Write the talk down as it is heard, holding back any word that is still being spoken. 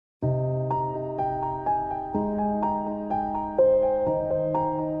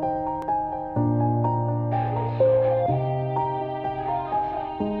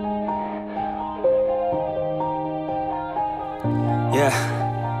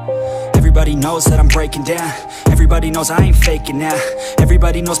Everybody knows that I'm breaking down. Everybody knows I ain't faking now.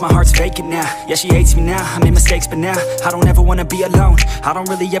 Everybody knows my heart's vacant now. Yeah, she hates me now, I made mistakes but now I don't ever wanna be alone. I don't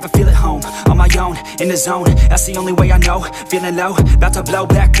really ever feel at home. On my own, in the zone, that's the only way I know. Feeling low, about to blow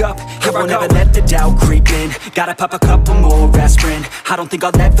back up. Here I won't ever let the doubt creep in. Gotta pop a couple more aspirin. I don't think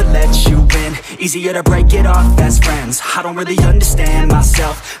I'll ever let you in. Easier to break it off best friends. I don't really understand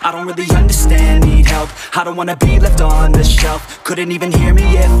myself. I don't really understand, need help. I don't wanna be left on the shelf. Couldn't even hear me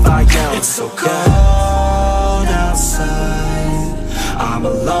if I yelled. It's so cold outside, I'm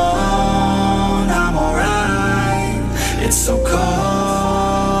alone, I'm alright. It's so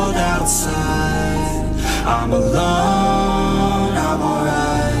cold outside, I'm alone, I'm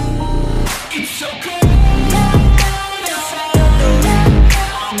alright. It's so cold.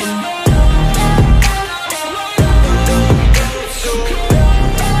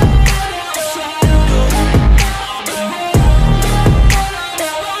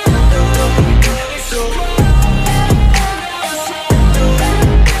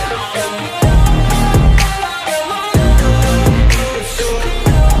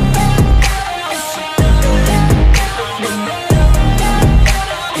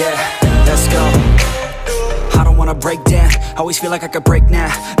 Break down, always feel like I could break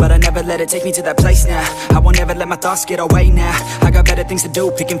now, but I never let it take me to that place now. I won't ever let my thoughts get away now. I got better things to do,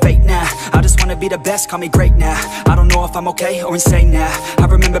 picking fate now. I just wanna be the best, call me great now. I don't know if I'm okay or insane now. I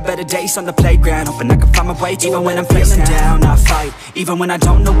remember better days on the playground, hoping I can find my way. Even when I'm feeling down, I fight. Even when I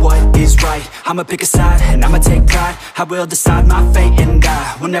don't know what is right, I'ma pick a side and I'ma take pride. I will decide my fate and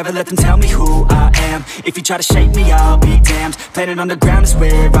I will never let them tell me who I am. If you try to shake me, I'll be damned. Planet on the ground is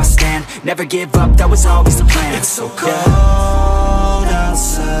where I stand. Never give up, that was always the plan. It's so cold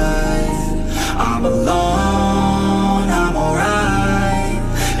outside, I'm alone, I'm alright.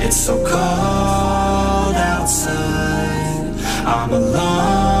 It's so cold outside, I'm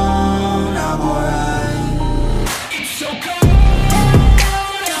alone, I'm alright. It's so cold.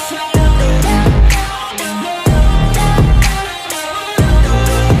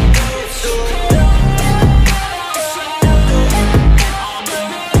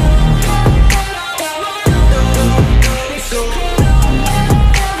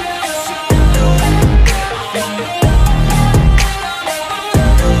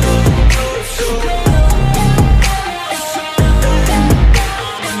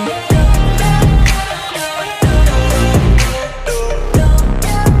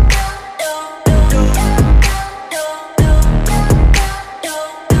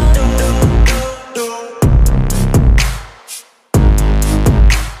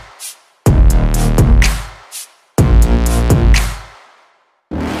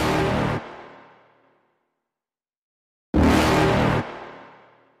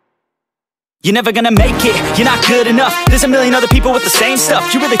 You're never gonna make it, you're not good enough. There's a million other people with the same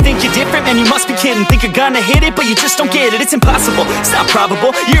stuff. You really think you're different? Man, you must be kidding. Think you're gonna hit it, but you just don't get it. It's impossible, it's not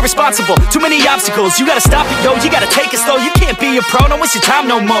probable, you're irresponsible. Too many obstacles, you gotta stop it, yo. You gotta take it slow, you can't be a pro. Don't waste your time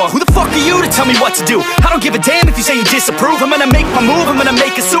no more. Who the fuck are you to tell me what to do? I don't give a damn if you say you disapprove. I'm gonna make my move, I'm gonna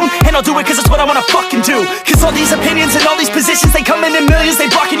make it soon. And I'll do it cause it's what I wanna fucking do. Cause all these opinions and all these positions, they come in millions, they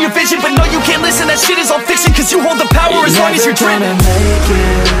blocking your vision. But no, you can't listen, that shit is all fiction. Cause you hold the power as long as you're dreaming.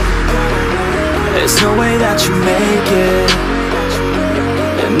 There's no way that you make it.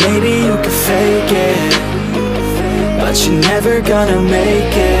 And maybe you can fake it, but you're never gonna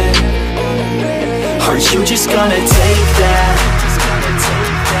make it. Are you just gonna take that?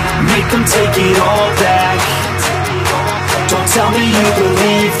 Make them take it all back. Don't tell me you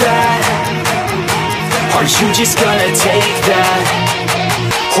believe that. Are you just gonna take that?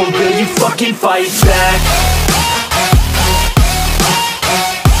 Or will you fucking fight back?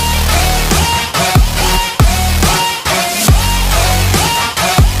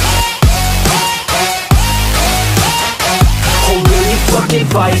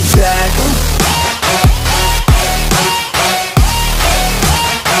 Fight back.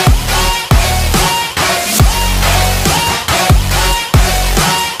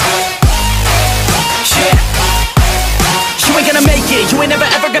 Yeah. You ain't gonna make it, you ain't never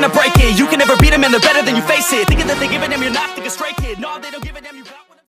ever gonna break it. You can never beat them and they're better than you face it. Thinking that they're giving them, you're not, think a stray kid. No, they don't give